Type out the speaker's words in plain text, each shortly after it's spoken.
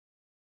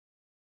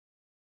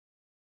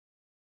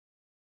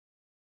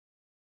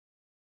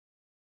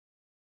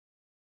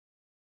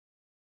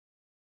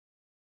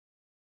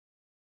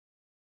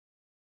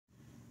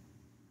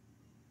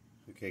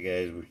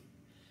Okay guys,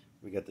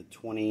 we got the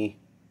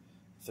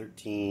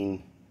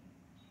 2013,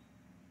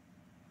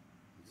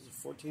 is it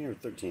 14 or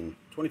 13?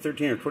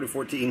 2013 or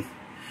 2014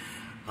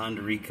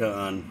 Honda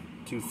Recon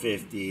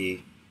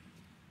 250.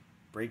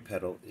 Brake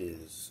pedal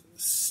is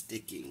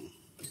sticking.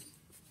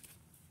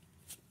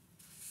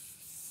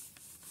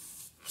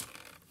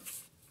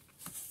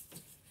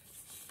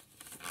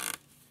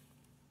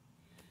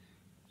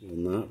 Will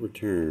not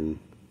return.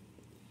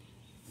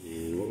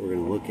 And what we're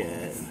going to look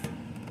at, see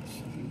if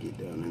you can get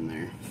down in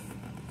there.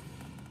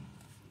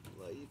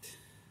 Light.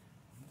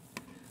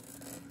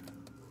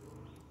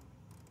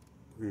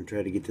 We're going to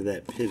try to get to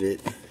that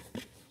pivot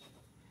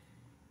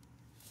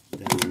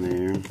down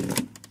there.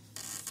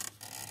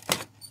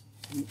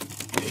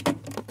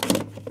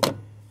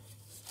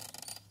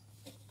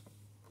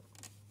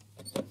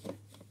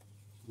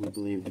 We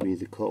believe to be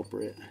the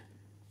culprit.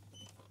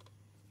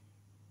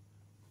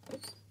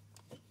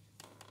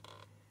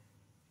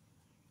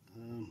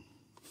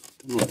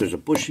 Don't know if there's a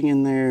bushing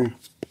in there.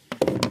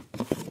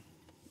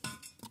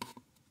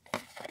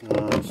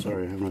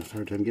 Sorry, I'm having a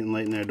hard time getting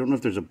light in there. I don't know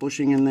if there's a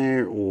bushing in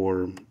there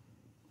or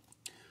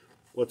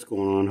what's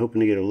going on.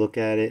 Hoping to get a look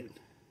at it.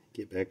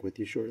 Get back with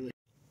you shortly.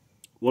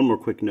 One more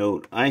quick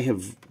note. I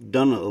have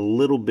done a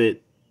little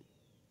bit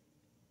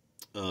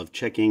of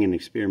checking and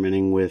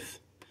experimenting with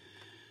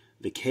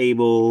the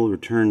cable,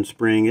 return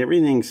spring.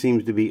 Everything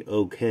seems to be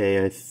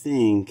okay, I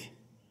think.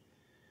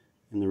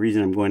 And the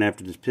reason I'm going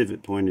after this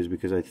pivot point is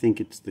because I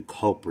think it's the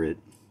culprit,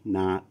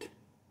 not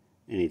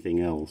anything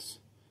else.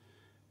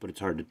 But it's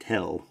hard to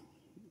tell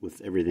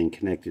with everything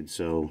connected,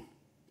 so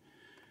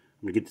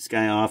I'm going to get this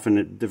guy off and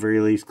at the very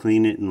least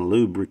clean it and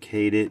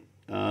lubricate it.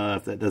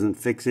 If that doesn't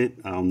fix it,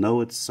 I'll know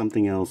it's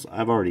something else.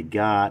 I've already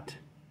got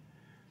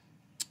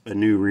a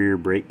new rear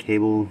brake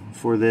cable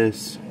for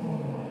this.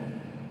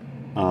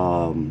 But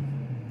I'm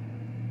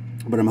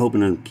hoping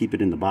to keep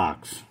it in the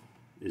box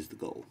is the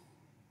goal.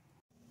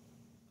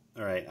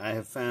 Alright, I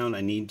have found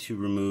I need to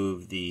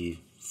remove the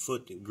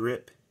foot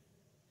grip.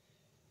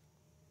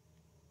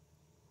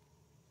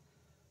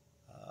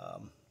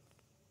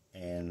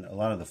 And a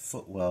lot of the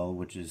footwell,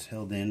 which is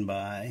held in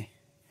by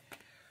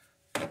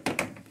a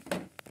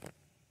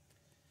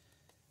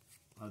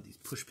lot of these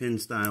push pin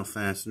style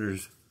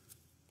fasteners.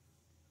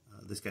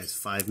 This guy's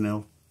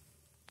 5mm.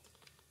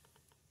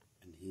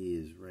 And he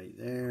is right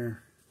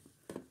there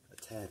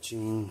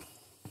attaching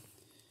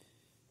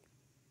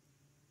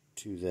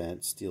to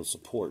that steel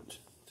support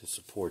to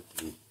support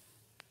the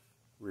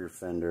rear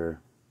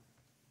fender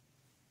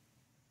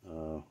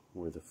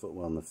where the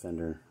footwell and the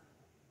fender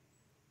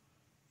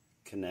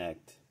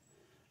connect.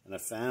 And I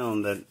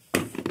found that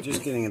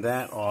just getting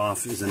that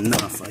off is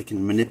enough. I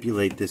can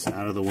manipulate this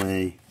out of the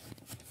way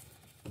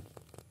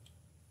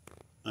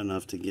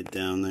enough to get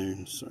down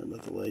there. Sorry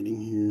about the lighting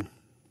here.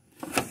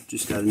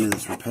 Just got into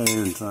this repair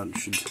and thought it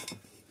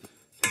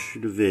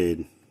should have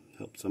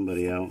helped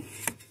somebody out.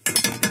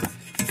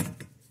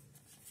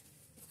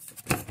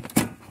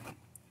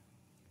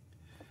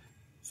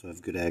 So I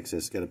have good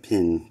access. Got a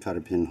pin,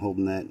 cotter pin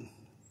holding that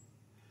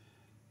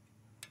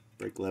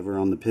brake lever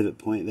on the pivot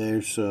point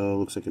there. So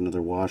looks like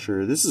another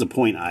washer. This is a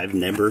point I've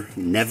never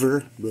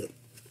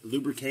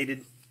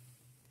lubricated.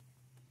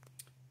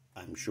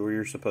 I'm sure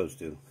you're supposed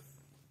to.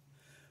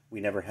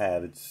 We never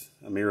have. It's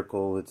a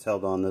miracle it's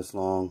held on this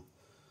long.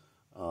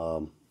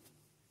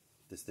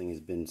 This thing has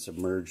been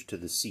submerged to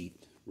the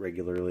seat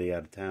regularly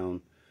out of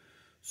town.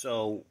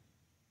 So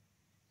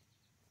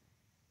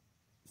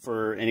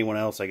for anyone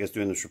else, I guess,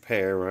 doing this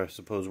repair, I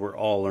suppose we're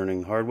all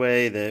learning the hard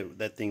way that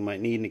that thing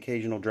might need an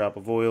occasional drop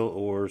of oil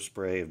or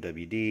spray of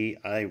WD.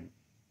 I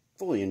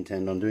fully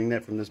intend on doing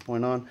that from this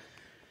point on.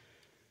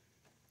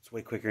 It's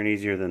way quicker and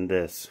easier than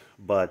this,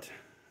 but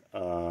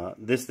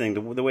this thing,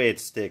 the way it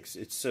sticks,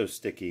 it's so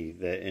sticky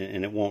that,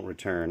 and it won't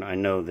return. I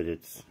know that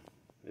it's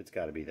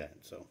got to be that.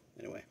 So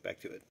anyway, back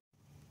to it.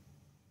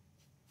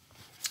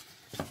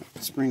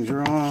 The springs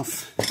are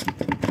off.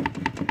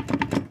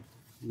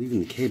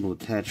 Leaving the cable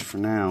attached for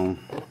now,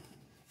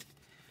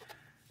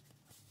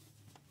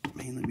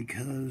 mainly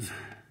because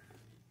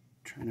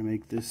I'm trying to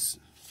make this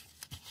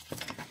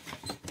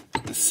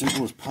as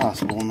simple as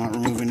possible and not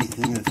remove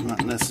anything that's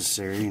not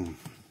necessary.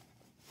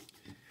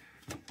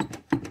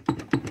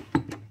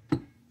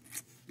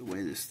 The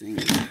way this thing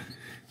is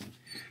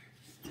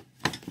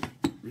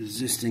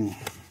resisting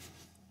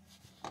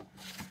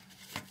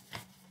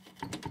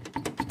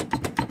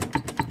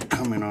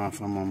coming off,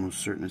 I'm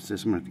almost certain it's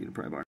this. I'm going to have to get a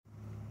pry bar.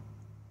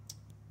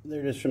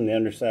 There it is from the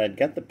underside.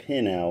 Got the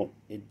pin out.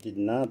 It did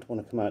not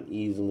want to come out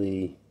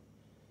easily.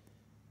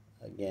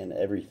 Again,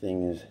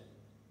 everything is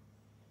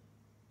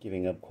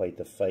giving up quite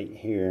the fight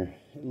here.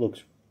 It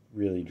looks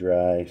really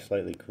dry,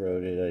 slightly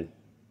corroded.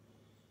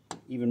 I'm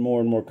even more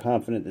and more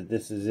confident that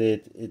this is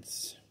it.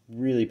 It's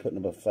really putting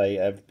up a fight.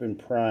 I've been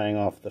prying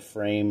off the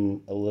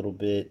frame a little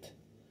bit.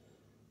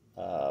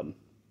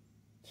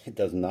 It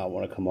does not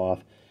want to come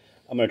off.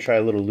 I'm going to try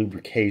a little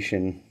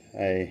lubrication.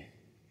 I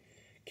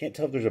can't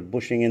tell if there's a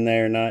bushing in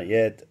there or not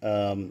yet.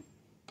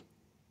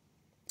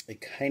 it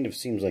kind of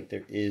seems like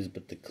there is,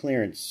 but the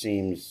clearance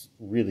seems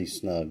really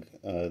snug.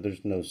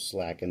 There's no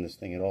slack in this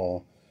thing at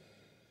all.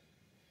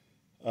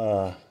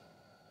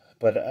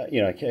 But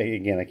you know, I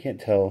can't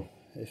tell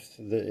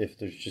if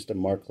there's just a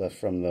mark left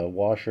from the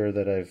washer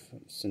that I've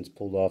since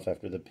pulled off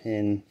after the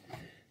pin.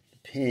 The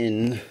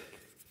pin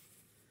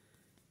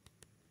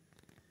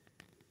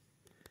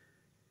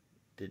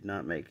did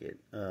not make it.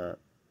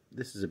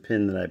 This is a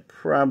pin that I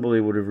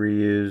probably would have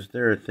reused.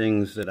 There are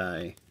things that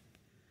I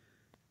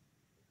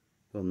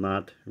will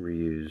not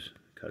reuse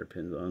cotter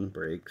pins on,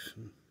 brakes.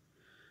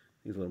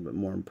 Things a little bit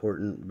more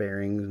important,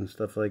 bearings and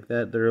stuff like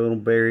that. They're a little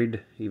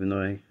buried, even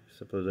though I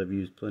suppose I've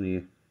used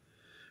plenty,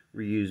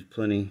 reused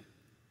plenty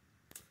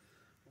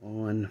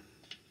on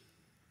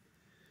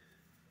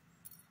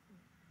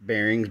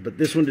bearings. But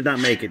this one did not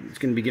make it. It's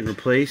going to be getting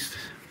replaced.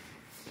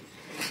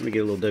 Let me get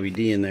a little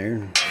WD in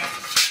there.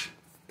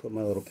 Put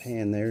my little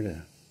pan there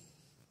to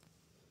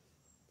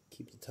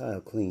keep the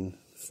tile clean.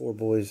 4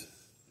 boys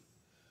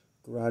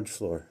garage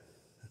floor.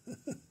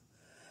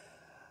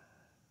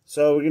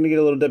 So we're going to get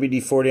a little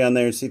WD-40 on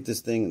there and see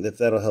if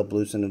that'll help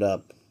loosen it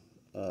up.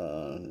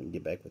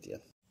 Get back with you.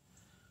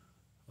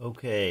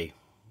 Okay,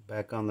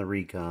 back on the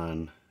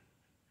Recon.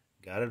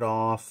 Got it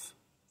off.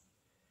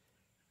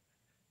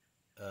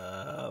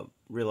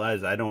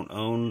 Realized I don't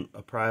own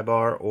a pry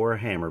bar or a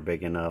hammer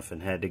big enough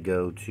and had to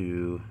go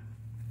to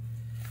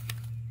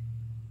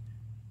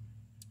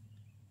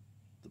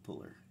the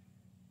puller.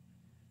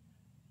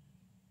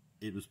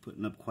 It was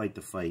putting up quite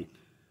the fight.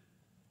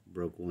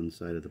 Broke one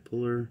side of the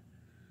puller.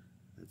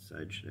 That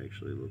side should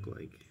actually look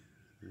like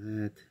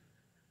that.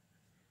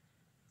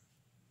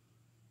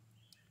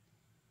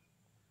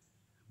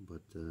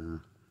 But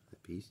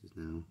that piece is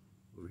now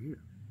over here.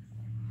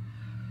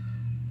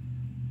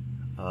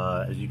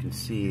 As you can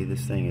see,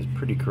 this thing is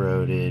pretty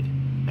corroded,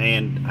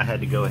 and I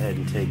had to go ahead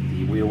and take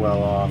the wheel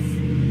well off.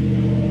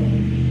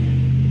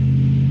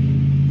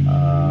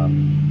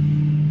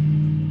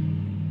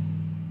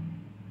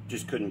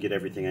 Just couldn't get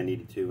everything I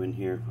needed to in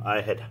here.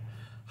 I had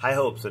high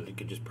hopes that you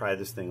could just pry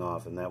this thing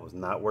off, and that was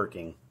not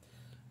working.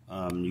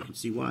 You can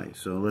see why.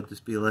 So let this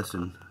be a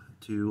lesson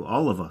to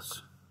all of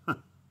us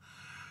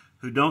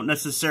who don't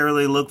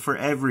necessarily look for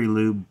every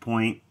lube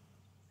point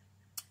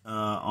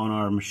on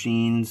our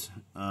machines.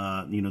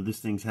 You know, this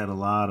thing's had a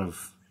lot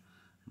of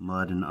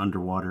mud and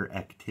underwater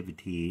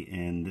activity,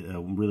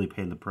 and really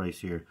paying the price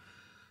here.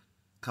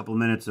 A couple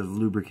minutes of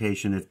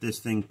lubrication. If this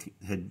thing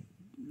had,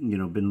 you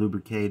know, been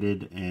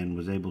lubricated and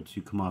was able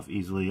to come off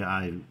easily,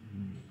 I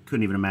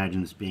couldn't even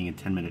imagine this being a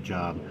 10-minute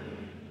job.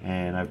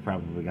 And I've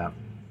probably got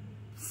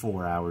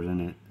 4 hours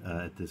in it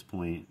at this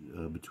point,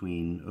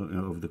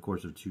 over the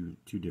course of two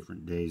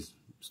different days.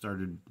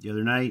 Started the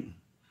other night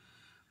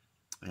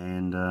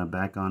and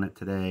back on it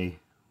today.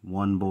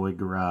 One boy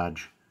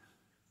garage.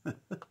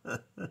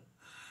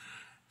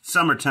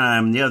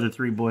 Summertime, the other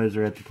 3 boys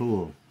are at the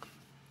pool.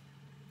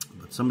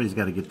 But somebody's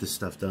got to get this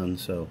stuff done.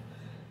 So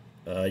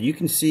you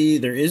can see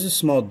there is a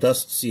small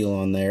dust seal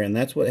on there, and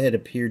that's what had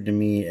appeared to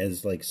me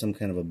as like some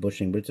kind of a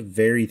bushing, but it's a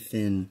very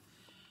thin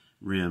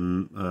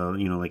rim,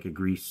 you know, like a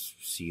grease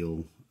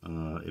seal.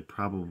 It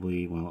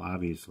probably, well,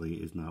 obviously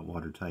is not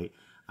watertight.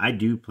 I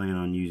do plan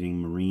on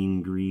using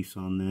marine grease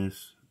on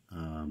this,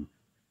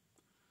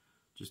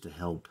 just to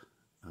help.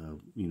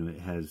 You know, it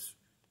has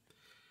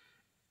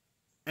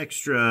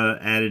extra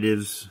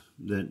additives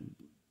that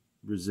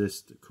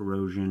resist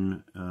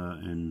corrosion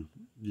and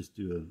just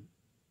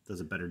does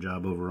a better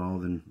job overall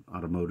than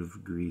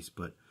automotive grease.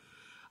 But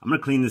I'm going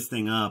to clean this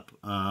thing up.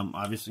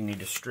 Obviously need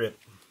to strip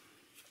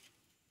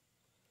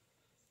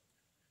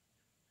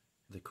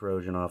the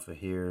corrosion off of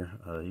here.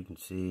 You can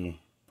see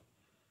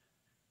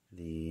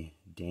the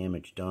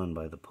damage done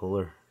by the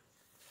puller.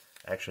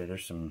 Actually,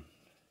 there's some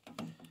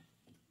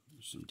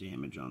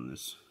damage on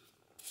this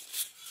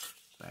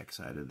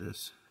backside of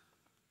this.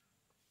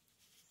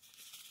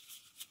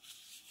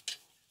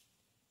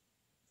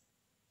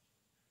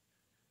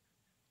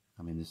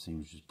 I mean, this thing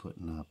was just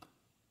putting up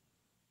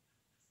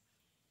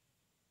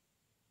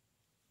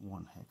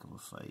one heck of a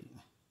fight.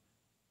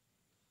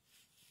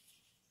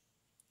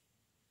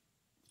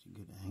 It's a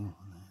good angle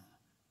on that.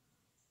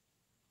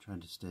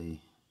 Tried to stay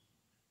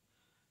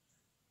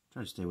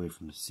away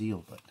from the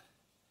seal, but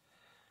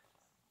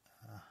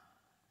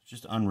it's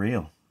just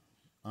unreal.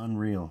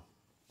 Unreal.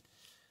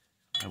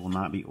 I will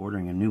not be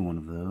ordering a new one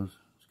of those.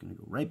 It's going to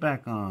go right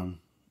back on.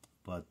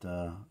 But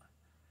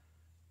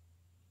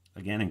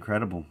again,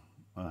 incredible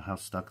how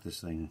stuck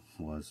this thing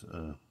was.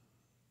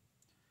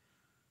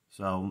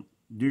 So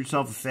do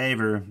yourself a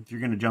favor. If you're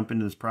going to jump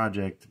into this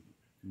project,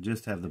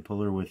 just have the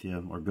puller with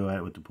you, or go at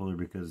it with the puller,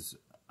 because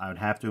I would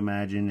have to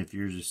imagine if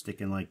yours is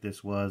sticking like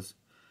this was,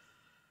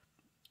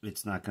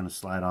 it's not going to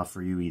slide off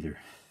for you either.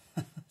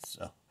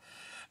 So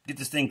get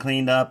this thing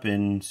cleaned up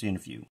and see you in a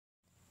few.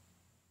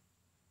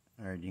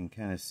 Alright, you can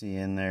kind of see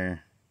in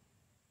there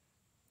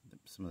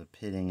some of the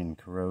pitting and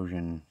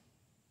corrosion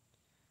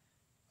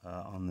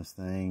on this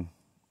thing,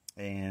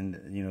 and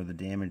you know, the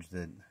damage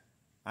that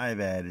I've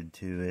added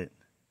to it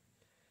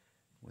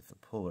with the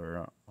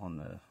puller on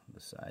the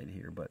side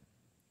here. But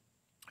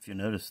if you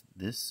notice,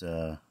 this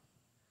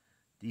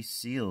these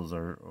seals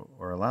are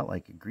a lot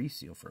like a grease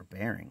seal for a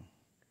bearing,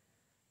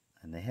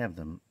 and they have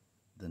the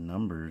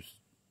numbers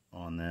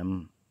on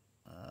them.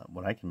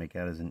 What I can make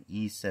out is an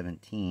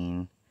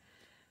E17,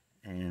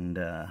 and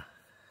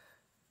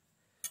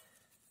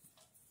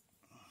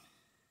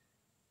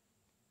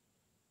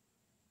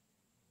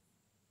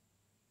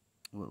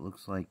what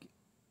looks like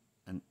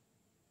an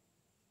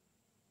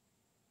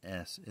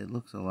S. It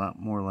looks a lot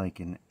more like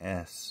an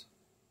S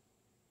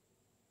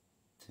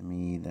to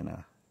me than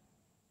a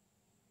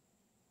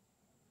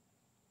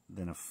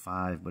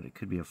 5, but it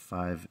could be a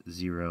 50.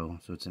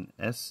 So it's an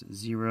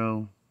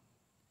S0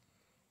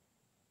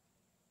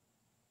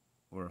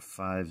 or a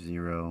 50.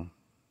 Sorry,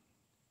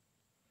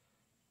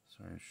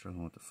 I'm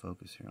struggling with the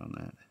focus here on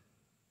that.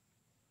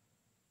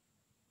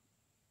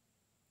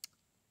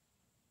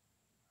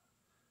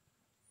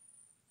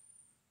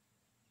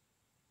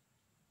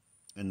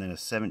 And then a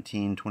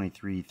 17,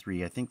 23,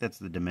 3. I think that's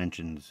the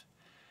dimensions,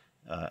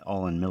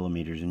 all in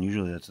millimeters, and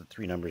usually that's the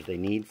 3 numbers they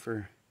need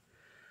for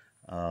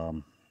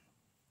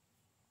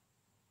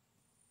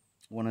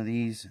one of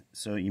these.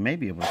 So you may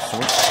be able to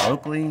source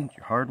locally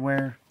your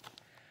hardware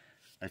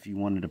if you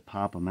wanted to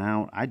pop them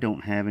out. I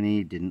don't have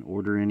any, didn't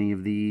order any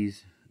of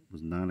these,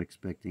 was not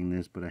expecting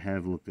this, but I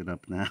have looked it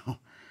up now.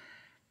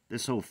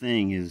 This whole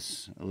thing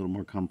is a little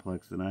more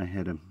complex than I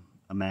had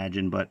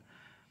imagined, but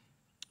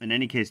in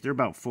any case, they're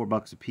about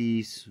 $4 a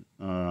piece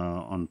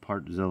on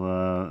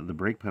Partzilla. The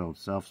brake pedal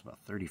itself is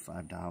about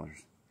 $35.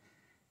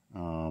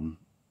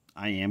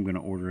 I am going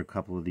to order a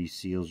couple of these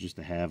seals just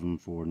to have them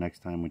for next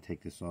time we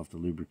take this off to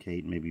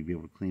lubricate and maybe be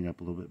able to clean it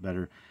up a little bit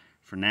better.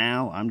 For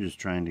now, I'm just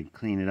trying to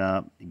clean it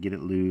up, get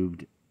it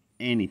lubed.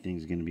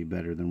 Anything's going to be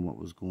better than what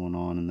was going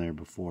on in there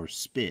before.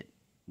 Spit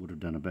would have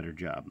done a better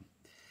job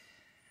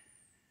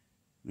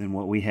than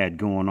what we had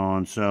going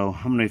on. So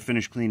I'm going to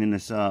finish cleaning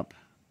this up.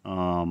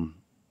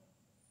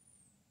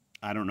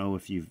 I don't know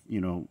if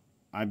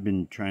I've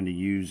been trying to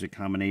use a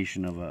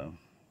combination of a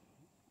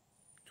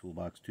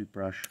toolbox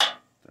toothbrush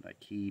that I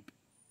keep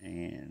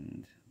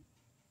and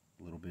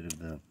a little bit of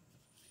the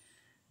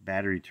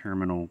battery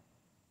terminal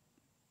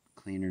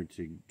cleaner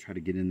to try to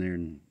get in there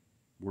and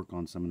work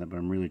on some of that, but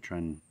I'm really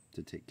trying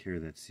to take care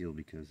of that seal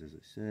because, as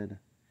I said,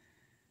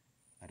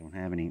 I don't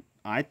have any.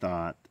 I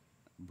thought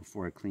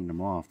before I cleaned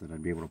them off that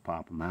I'd be able to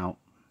pop them out,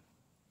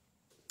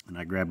 and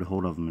I grabbed a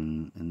hold of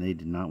them and they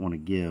did not want to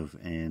give,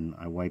 and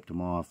I wiped them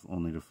off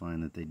only to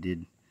find that they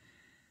did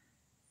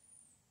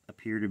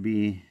appear to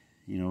be,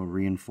 a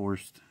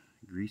reinforced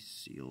grease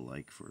seal,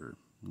 like for,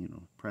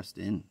 pressed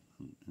in,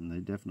 and they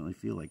definitely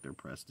feel like they're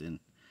pressed in.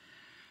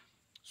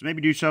 So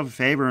maybe do yourself a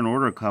favor and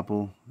order a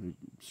couple. It'd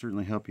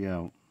certainly help you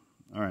out.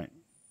 All right,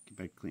 get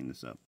back to clean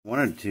this up. I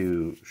wanted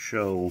to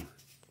show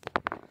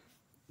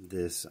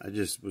this. I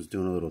just was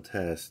doing a little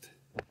test.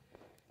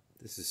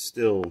 This is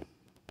still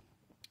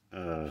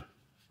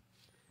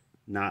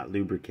not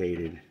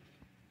lubricated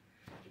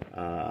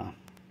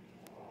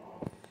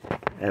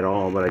at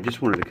all, but I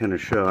just wanted to kind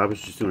of show. I was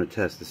just doing a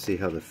test to see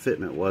how the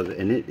fitment was,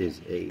 and it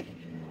is a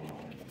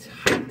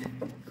tight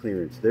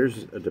clearance.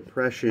 There's a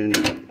depression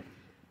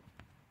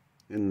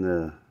in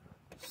the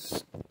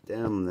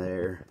stem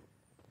there.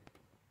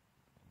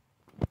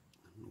 I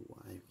don't know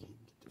why I can't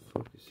get the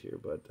focus here,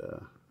 but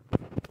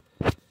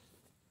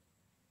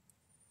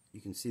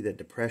you can see that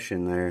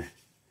depression there.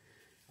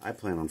 I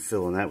plan on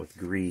filling that with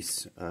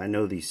grease. I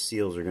know these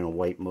seals are going to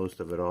wipe most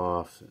of it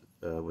off,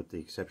 with the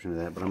exception of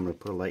that, but I'm going to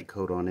put a light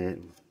coat on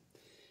it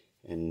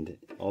and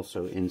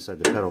also inside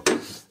the pedal.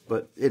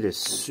 But it is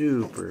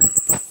super,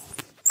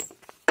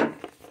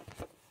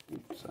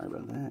 sorry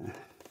about that.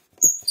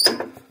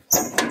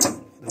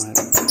 I don't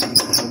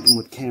have helping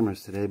with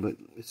cameras today, but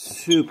it's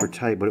super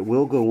tight, but it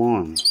will go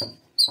on.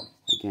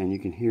 Again, you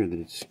can hear that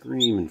it's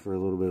screaming for a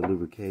little bit of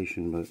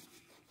lubrication, but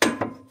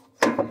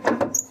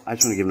I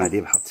just want to give an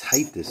idea of how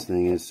tight this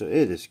thing is. So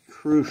it is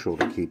crucial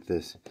to keep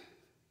this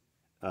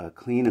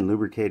clean and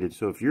lubricated.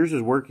 So if yours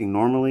is working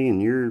normally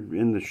and you're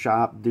in the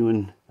shop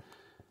doing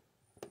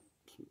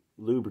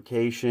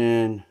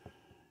lubrication,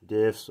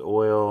 diffs,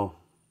 oil,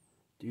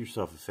 do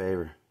yourself a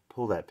favor.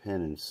 Pull that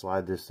pin and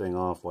slide this thing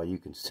off while you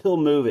can still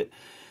move it.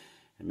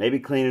 And maybe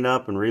clean it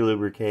up and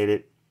re-lubricate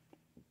it.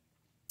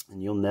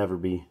 And you'll never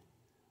be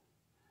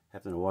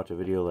having to watch a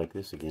video like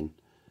this again.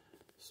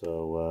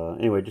 So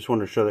anyway, just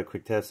wanted to show that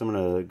quick test. I'm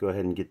going to go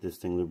ahead and get this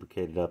thing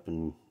lubricated up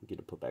and get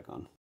it put back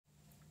on.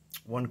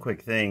 One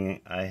quick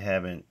thing I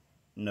haven't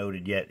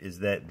noted yet is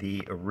that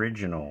the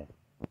original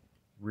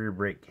rear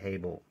brake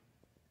cable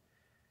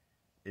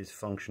is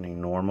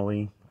functioning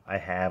normally. I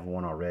have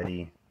one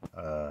already.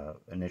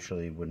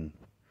 Initially, when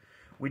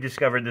we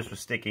discovered this was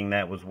sticking,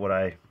 that was what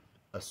I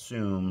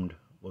assumed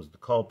was the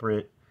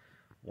culprit.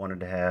 Wanted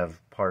to have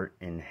part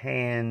in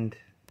hand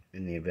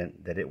in the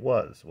event that it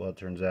was. Well, it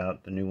turns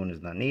out the new one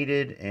is not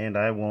needed, and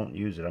I won't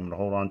use it. I'm going to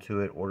hold on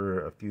to it,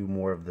 order a few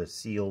more of the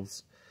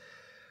seals,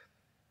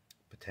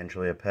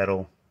 potentially a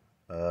pedal,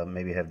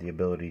 maybe have the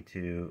ability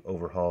to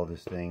overhaul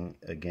this thing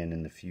again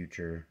in the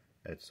future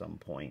at some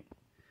point.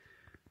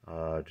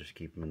 Just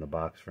keep them in the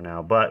box for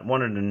now. But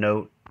wanted to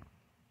note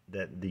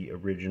that the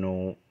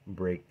original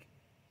brake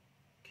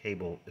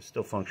cable is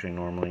still functioning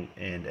normally,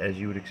 and as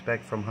you would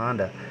expect from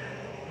Honda,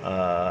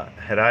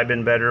 had I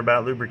been better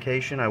about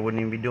lubrication, I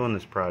wouldn't even be doing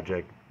this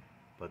project.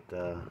 But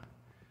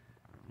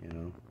you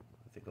know,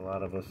 I think a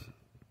lot of us,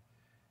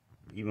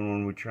 even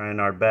when we're trying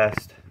our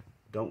best,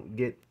 don't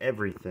get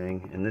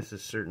everything, and this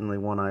is certainly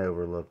one I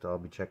overlooked. I'll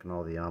be checking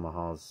all the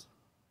Yamahas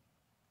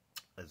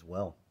as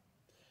well,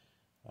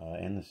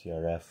 and the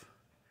CRF,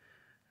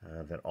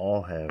 that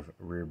all have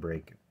rear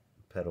brake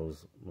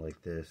pedals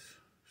like this.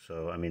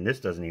 So, I mean, this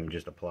doesn't even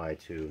just apply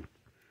to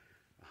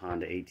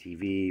Honda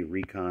ATV,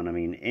 Recon. I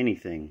mean,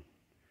 anything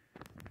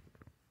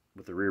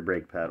with a rear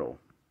brake pedal,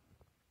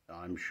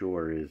 I'm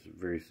sure is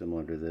very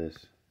similar to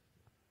this.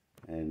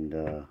 And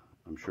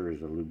I'm sure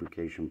is a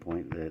lubrication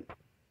point that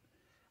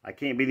I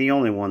can't be the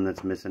only one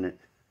that's missing it.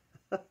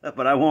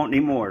 But I won't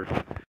anymore.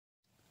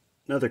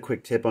 Another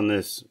quick tip on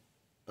this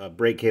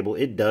brake cable,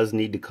 it does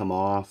need to come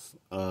off,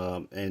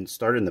 and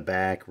start in the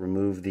back,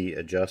 remove the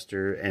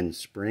adjuster and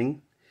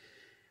spring,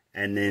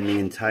 and then the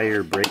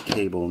entire brake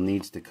cable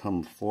needs to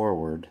come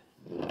forward.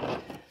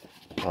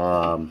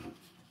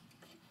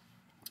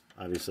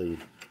 Obviously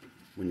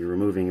when you're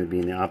removing, it would be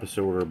in the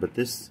opposite order, but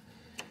this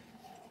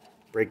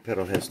brake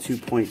pedal has 2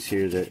 points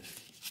here that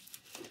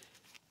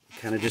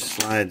kind of just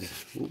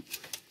slides.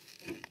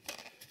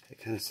 It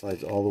kind of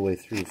slides all the way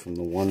through from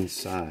the one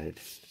side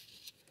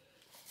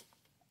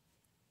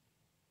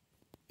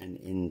and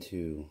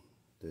into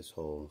this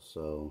hole.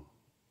 So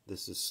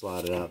this is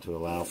slotted out to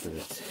allow for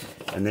this,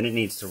 and then it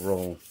needs to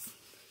roll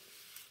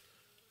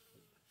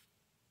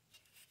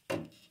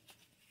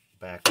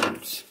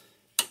backwards.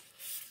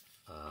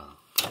 Go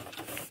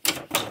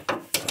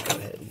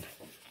ahead and,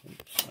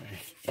 oops, sorry.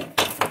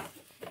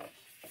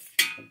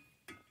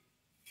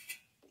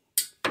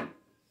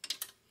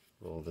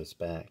 Roll this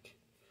back.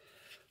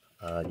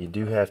 You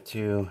do have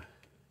to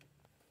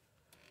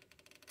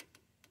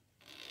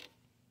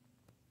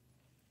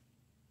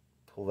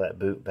pull that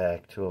boot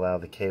back to allow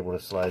the cable to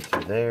slide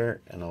through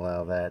there and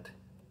allow that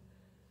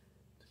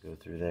to go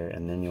through there,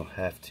 and then you'll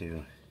have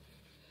to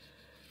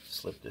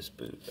slip this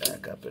boot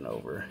back up and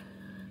over.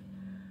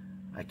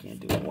 I can't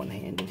do it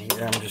one-handed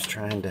here. I'm just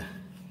trying to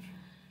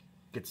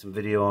get some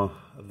video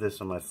of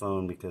this on my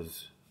phone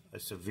because I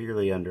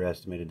severely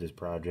underestimated this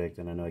project,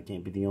 and I know I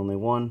can't be the only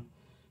one.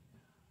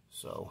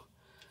 So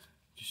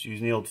just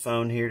using the old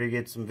phone here to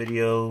get some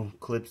video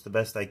clips the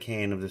best I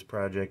can of this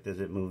project as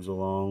it moves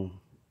along.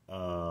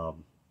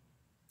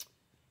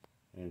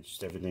 And it's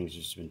just, everything's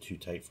just been too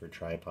tight for a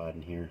tripod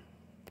in here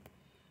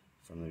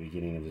from the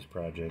beginning of this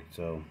project.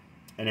 So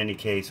in any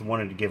case, I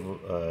wanted to give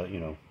you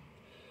know,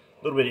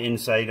 a little bit of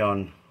insight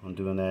on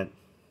doing that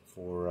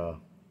for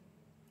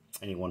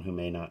anyone who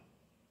may not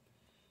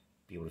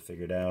be able to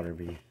figure it out or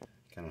be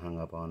kind of hung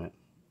up on it,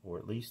 or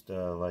at least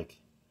like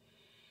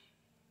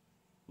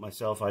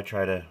myself, I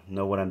try to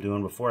know what I'm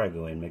doing before I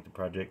go in, make the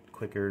project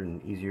quicker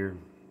and easier,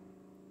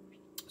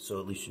 so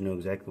at least you know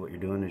exactly what you're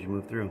doing as you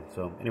move through.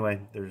 So anyway,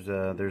 there's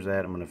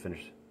that. I'm going to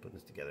finish putting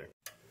this together.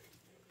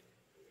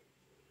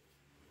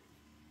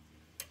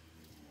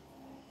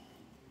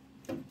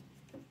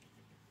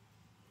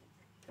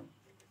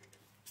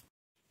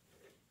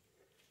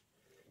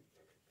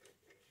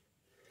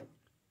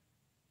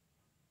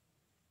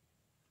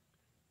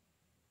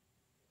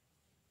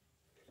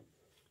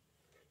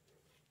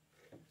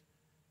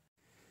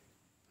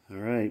 All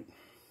right,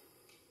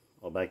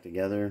 all back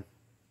together,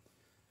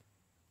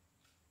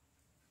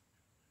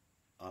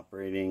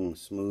 operating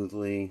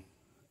smoothly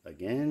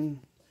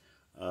again.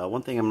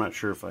 One thing I'm not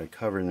sure if I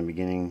covered in the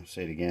beginning,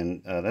 say it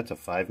again, that's a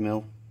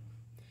 5mm,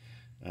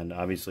 and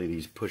obviously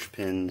these push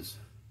pins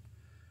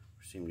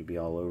seem to be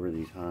all over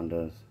these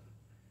Hondas.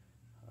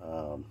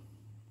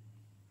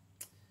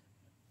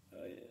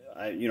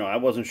 I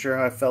wasn't sure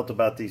how I felt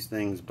about these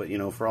things, but you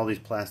know, for all these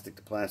plastic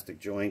to plastic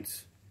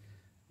joints,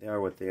 they are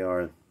what they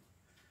are.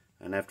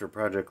 And after a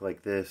project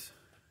like this,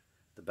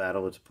 the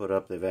battle it's put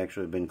up, they've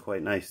actually been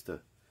quite nice to,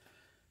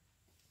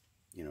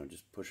 you know,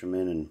 just push them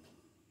in and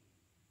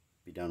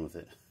be done with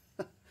it.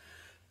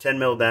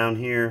 10mm down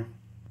here,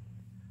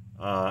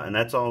 and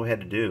that's all we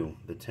had to do.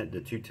 The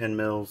two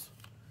 10mm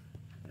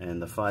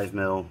and the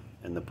 5mm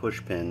and the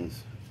push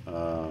pins,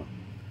 and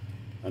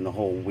the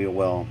whole wheel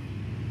well,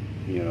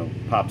 you know,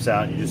 pops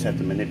out. You just have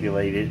to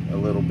manipulate it a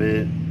little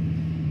bit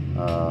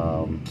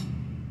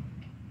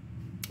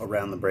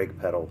around the brake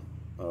pedal.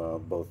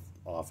 Both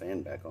off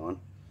and back on.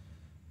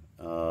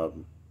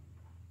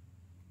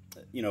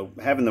 You know,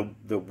 having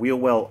the wheel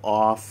well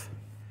off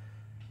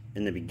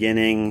in the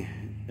beginning,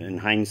 in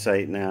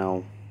hindsight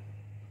now,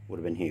 would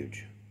have been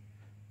huge.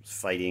 I was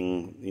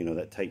fighting, you know,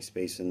 that tight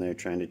space in there,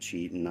 trying to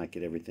cheat and not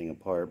get everything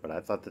apart, but I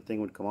thought the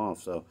thing would come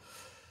off. So,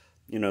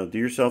 you know, do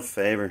yourself a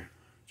favor.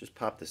 Just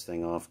pop this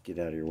thing off, get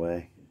out of your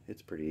way.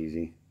 It's pretty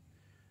easy.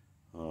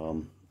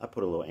 I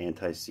put a little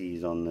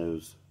anti-seize on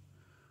those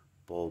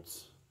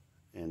bolts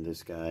and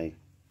this guy,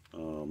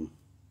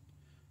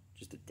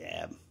 just a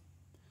dab,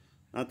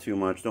 not too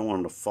much, don't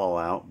want them to fall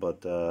out,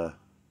 but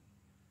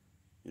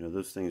You know,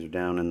 those things are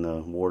down in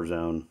the war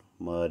zone,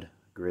 mud,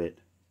 grit,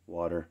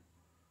 water.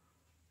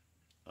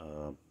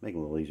 Make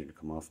them a little easier to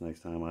come off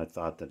next time. I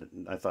thought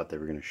they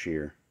were going to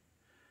shear,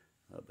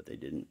 but they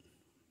didn't.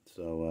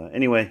 So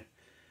anyway,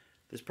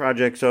 this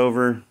project's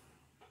over.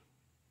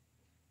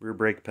 Rear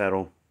brake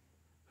pedal.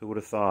 Who would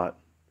have thought?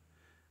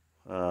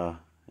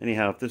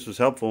 Anyhow, if this was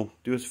helpful,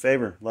 do us a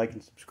favor, like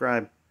and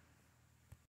subscribe.